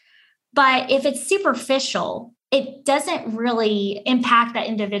benefits. But if it's superficial, it doesn't really impact that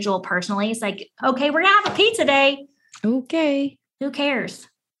individual personally. It's like, okay, we're going to have a pizza day. Okay. Who cares?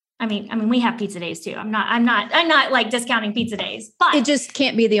 I mean, we have pizza days too. I'm not like discounting pizza days, but it just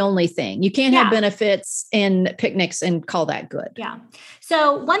can't be the only thing. You can't have benefits and picnics and call that good. Yeah.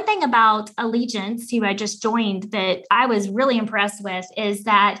 So one thing about Allegiance, who I just joined, that I was really impressed with is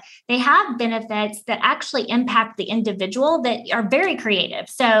that they have benefits that actually impact the individual that are very creative.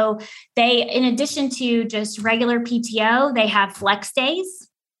 So they, in addition to just regular PTO, they have flex days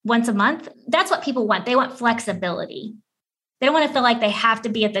once a month. That's what people want. They want flexibility. They don't want to feel like they have to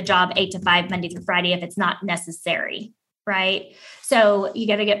be at the job 8 to 5, Monday through Friday, if it's not necessary, right? So you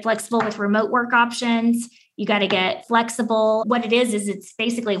got to get flexible with remote work options. You got to get flexible. What it is it's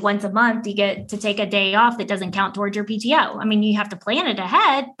basically once a month you get to take a day off that doesn't count towards your PTO. I mean, you have to plan it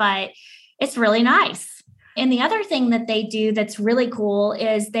ahead, but it's really nice. And the other thing that they do that's really cool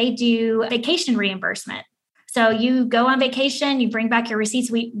is they do vacation reimbursement. So you go on vacation, you bring back your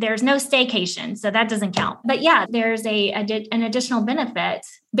receipts. There's no staycation, so that doesn't count. But yeah, there's an additional benefit.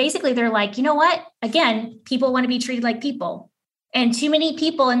 Basically, they're like, you know what? Again, people want to be treated like people. And too many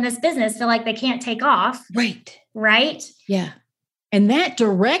people in this business feel like they can't take off. Right. Right? Yeah. And that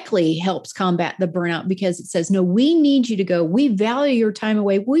directly helps combat the burnout because it says, no, we need you to go. We value your time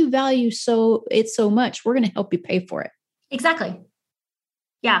away. We value it so much. We're going to help you pay for it. Exactly.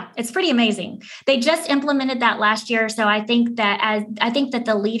 Yeah, it's pretty amazing. They just implemented that last year. So I think that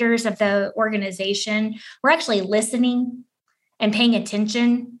the leaders of the organization were actually listening and paying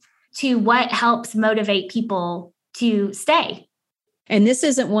attention to what helps motivate people to stay. And this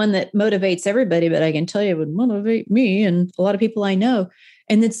isn't one that motivates everybody, but I can tell you it would motivate me and a lot of people I know.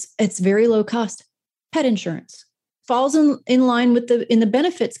 And it's very low cost. pet insurance. Falls in line with in the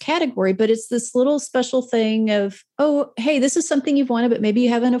benefits category, but it's this little special thing of, oh, hey, this is something you've wanted, but maybe you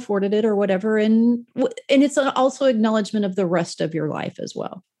haven't afforded it or whatever. And it's also acknowledgement of the rest of your life as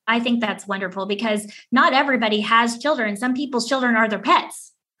well. I think that's wonderful because not everybody has children. Some people's children are their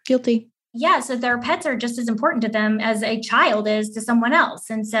pets. Guilty. Yeah. So their pets are just as important to them as a child is to someone else.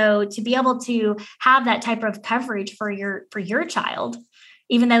 And so to be able to have that type of coverage for your child,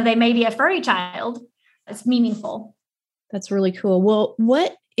 even though they may be a furry child, it's meaningful. That's really cool. Well,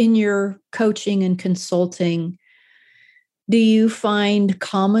 what in your coaching and consulting do you find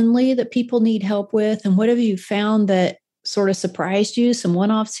commonly that people need help with? And what have you found that sort of surprised you? Some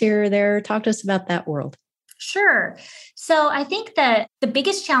one-offs here or there? Talk to us about that world. Sure. So I think that the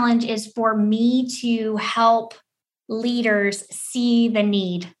biggest challenge is for me to help leaders see the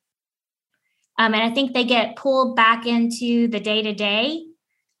need. And I think they get pulled back into the day-to-day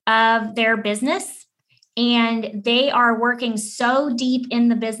of their business. And they are working so deep in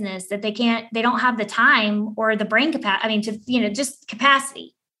the business that they don't have the time or the brain capacity. Just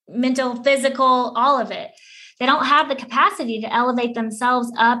capacity, mental, physical, all of it. They don't have the capacity to elevate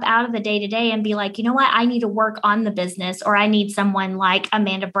themselves up out of the day to day and be like, you know what, I need to work on the business, or I need someone like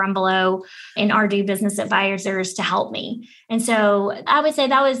Amanda Brumbelow and RD Business Advisors to help me. And so I would say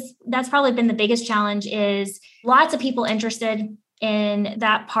that's probably been the biggest challenge is lots of people interested in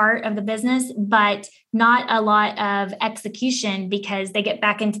that part of the business, but not a lot of execution because they get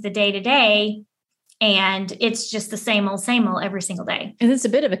back into the day-to-day and it's just the same old every single day. And it's a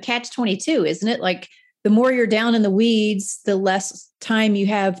bit of a catch-22, isn't it? Like the more you're down in the weeds, the less time you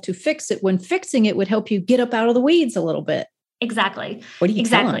have to fix it, when fixing it would help you get up out of the weeds a little bit. Exactly. What do you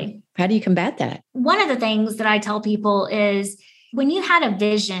tell them? How do you combat that? One of the things that I tell people is when you had a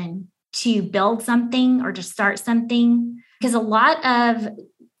vision to build something or to start something, because a lot of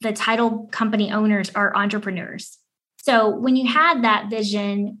the title company owners are entrepreneurs. So when you had that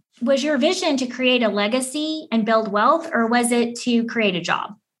vision, was your vision to create a legacy and build wealth, or was it to create a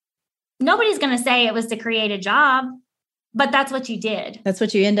job? Nobody's going to say it was to create a job, but that's what you did. That's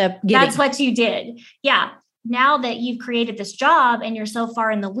what you end up getting. That's what you did. Yeah. Now that you've created this job and you're so far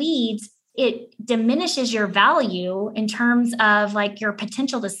in the weeds, it diminishes your value in terms of like your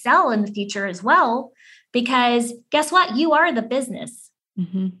potential to sell in the future as well. Because guess what? You are the business.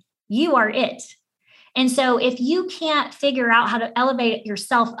 Mm-hmm. You are it. And so if you can't figure out how to elevate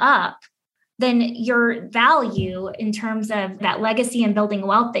yourself up, then your value in terms of that legacy and building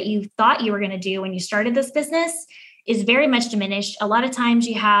wealth that you thought you were going to do when you started this business is very much diminished. A lot of times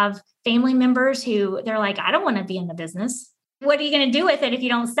you have family members who they're like, I don't want to be in the business. What are you going to do with it if you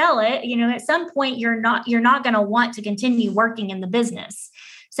don't sell it? At some point you're not going to want to continue working in the business.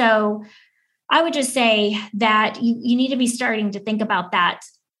 So I would just say that you need to be starting to think about that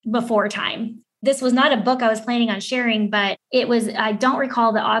before time. This was not a book I was planning on sharing, but it was, I don't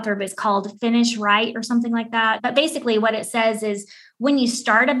recall the author, but it's called Finish Right or something like that. But basically what it says is when you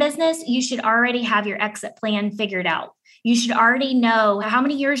start a business, you should already have your exit plan figured out. You should already know how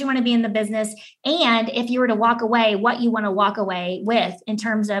many years you want to be in the business. And if you were to walk away, what you want to walk away with in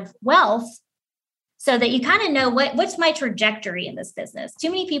terms of wealth, so that you kind of know what's my trajectory in this business.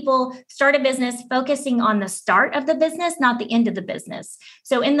 Too many people start a business focusing on the start of the business, not the end of the business.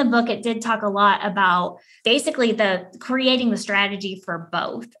 So in the book, it did talk a lot about basically the creating the strategy for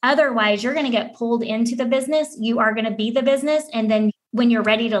both. Otherwise, you're going to get pulled into the business. You are going to be the business. And then when you're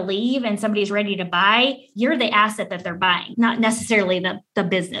ready to leave and somebody's ready to buy, you're the asset that they're buying, not necessarily the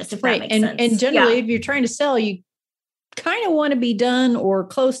business, if that makes sense. And generally, if you're trying to sell, you kind of want to be done or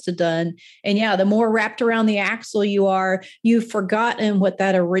close to done. And yeah, the more wrapped around the axle you are, you've forgotten what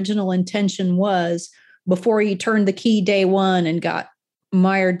that original intention was before you turned the key day one and got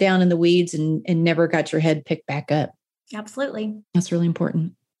mired down in the weeds and never got your head picked back up. Absolutely. That's really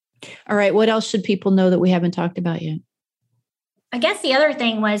important. All right. What else should people know that we haven't talked about yet? I guess the other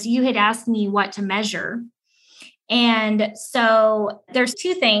thing was you had asked me what to measure. And so there's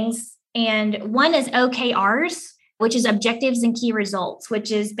two things. And one is OKRs, which is objectives and key results,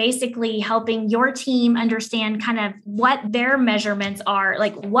 which is basically helping your team understand kind of what their measurements are,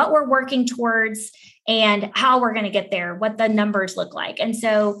 like what we're working towards and how we're going to get there, what the numbers look like. And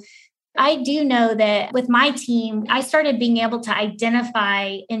so I do know that with my team, I started being able to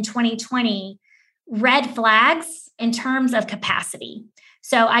identify in 2020 red flags in terms of capacity.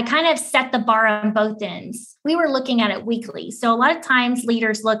 So I kind of set the bar on both ends. We were looking at it weekly. So a lot of times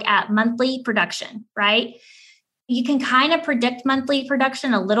leaders look at monthly production, right? You can kind of predict monthly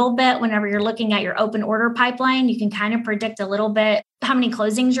production a little bit whenever you're looking at your open order pipeline. You can kind of predict a little bit how many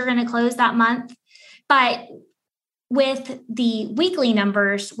closings you're going to close that month. But with the weekly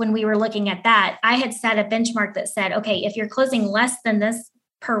numbers, when we were looking at that, I had set a benchmark that said, okay, if you're closing less than this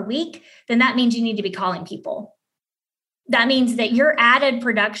per week, then that means you need to be calling people. That means that your added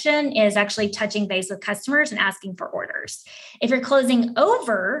production is actually touching base with customers and asking for orders. If you're closing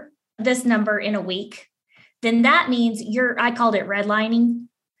over this number in a week, then that means I called it redlining.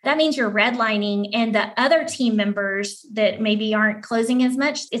 That means you're redlining, and the other team members that maybe aren't closing as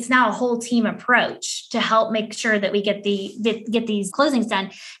much, it's now a whole team approach to help make sure that we get these closings done.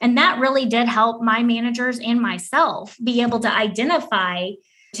 And that really did help my managers and myself be able to identify,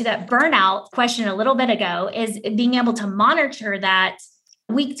 to that burnout question a little bit ago, is being able to monitor that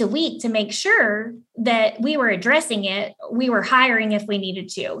week to week to make sure that we were addressing it. We were hiring if we needed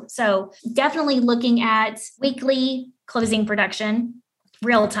to. So definitely looking at weekly closing production,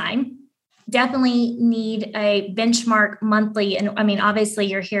 real time. Definitely need a benchmark monthly. And I mean, obviously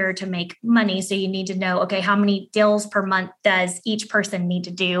you're here to make money. So you need to know, okay, how many deals per month does each person need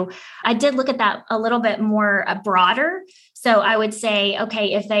to do? I did look at that a little bit more broader. So I would say,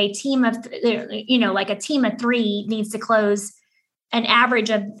 okay, if a team of, like a team of 3 needs to close an average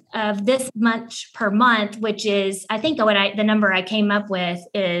of this much per month, which is, I think the number I came up with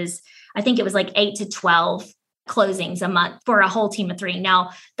is, I think it was like 8 to 12 closings a month for a whole team of 3.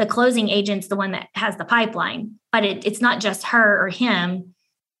 Now, the closing agent's the one that has the pipeline, but it's not just her or him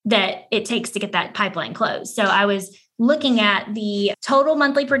that it takes to get that pipeline closed. So I was looking at the total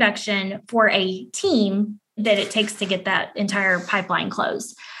monthly production for a team that it takes to get that entire pipeline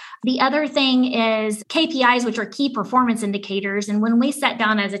closed. The other thing is KPIs, which are key performance indicators. And when we sat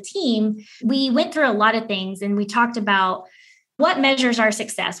down as a team, we went through a lot of things and we talked about what measures our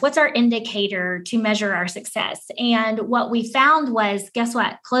success? What's our indicator to measure our success? And what we found was, guess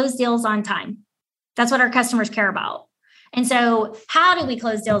what? Close deals on time. That's what our customers care about. And so how do we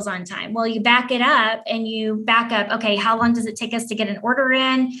close deals on time? Well, you back it up and you back up, okay, how long does it take us to get an order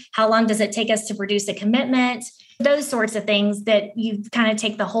in? How long does it take us to produce a commitment? Those sorts of things that you kind of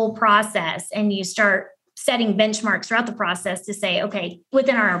take the whole process and you start setting benchmarks throughout the process to say, okay,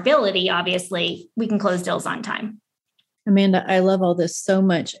 within our ability, obviously, we can close deals on time. Amanda, I love all this so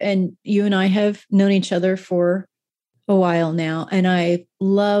much. And you and I have known each other for a while now. And I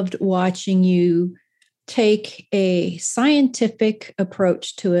loved watching you take a scientific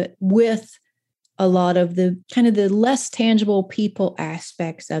approach to it with a lot of the kind of the less tangible people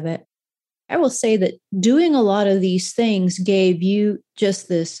aspects of it. I will say that doing a lot of these things gave you just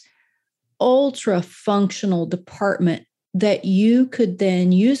this ultra functional department that you could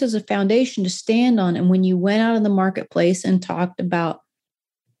then use as a foundation to stand on. And when you went out in the marketplace and talked about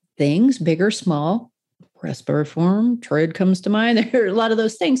things, big or small, RESPA reform, trade comes to mind, there are a lot of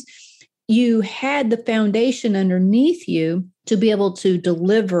those things, you had the foundation underneath you to be able to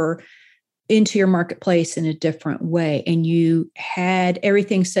deliver into your marketplace in a different way. And you had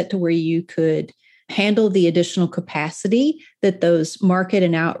everything set to where you could handle the additional capacity that those market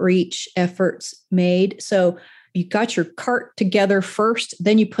and outreach efforts made. So you got your cart together first,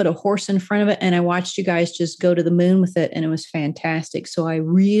 then you put a horse in front of it. And I watched you guys just go to the moon with it. And it was fantastic. So I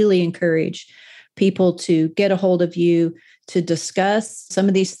really encourage people to get a hold of you to discuss some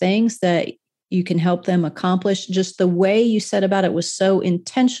of these things that you can help them accomplish. Just the way you said about it was so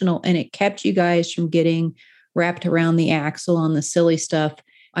intentional, and it kept you guys from getting wrapped around the axle on the silly stuff.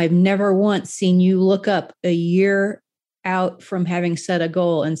 I've never once seen you look up a year out from having set a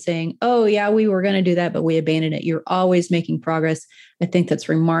goal and saying, oh yeah, we were going to do that, but we abandoned it. You're always making progress. I think that's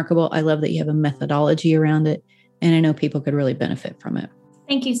remarkable. I love that you have a methodology around it, and I know people could really benefit from it.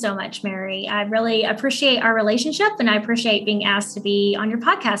 Thank you so much, Mary. I really appreciate our relationship, and I appreciate being asked to be on your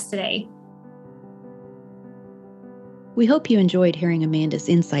podcast today. We hope you enjoyed hearing Amanda's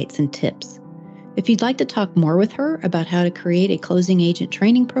insights and tips. If you'd like to talk more with her about how to create a closing agent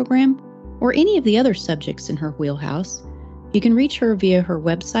training program or any of the other subjects in her wheelhouse, you can reach her via her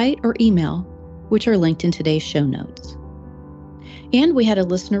website or email, which are linked in today's show notes. And we had a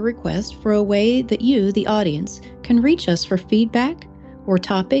listener request for a way that you, the audience, can reach us for feedback or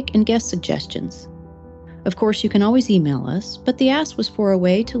topic and guest suggestions. Of course, you can always email us, but the ask was for a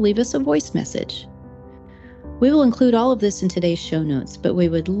way to leave us a voice message. We will include all of this in today's show notes, but we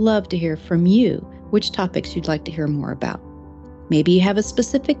would love to hear from you which topics you'd like to hear more about. Maybe you have a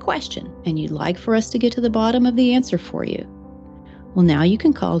specific question and you'd like for us to get to the bottom of the answer for you. Well, now you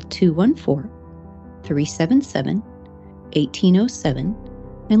can call 214-377-1807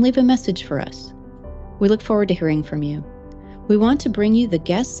 and leave a message for us. We look forward to hearing from you. We want to bring you the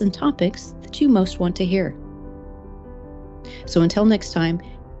guests and topics that you most want to hear. So until next time,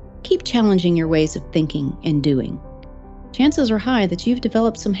 keep challenging your ways of thinking and doing. Chances are high that you've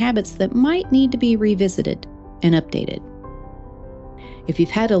developed some habits that might need to be revisited, and updated. If you've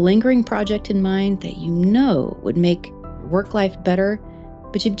had a lingering project in mind that you know would make your work life better,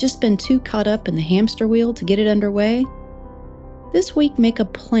 but you've just been too caught up in the hamster wheel to get it underway, this week make a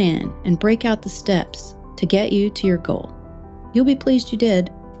plan and break out the steps to get you to your goal. You'll be pleased you did.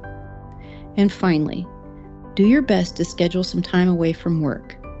 And finally, do your best to schedule some time away from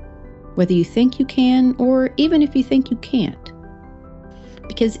work, whether you think you can or even if you think you can't.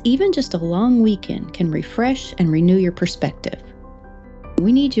 Because even just a long weekend can refresh and renew your perspective.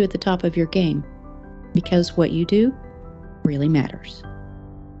 We need you at the top of your game because what you do really matters.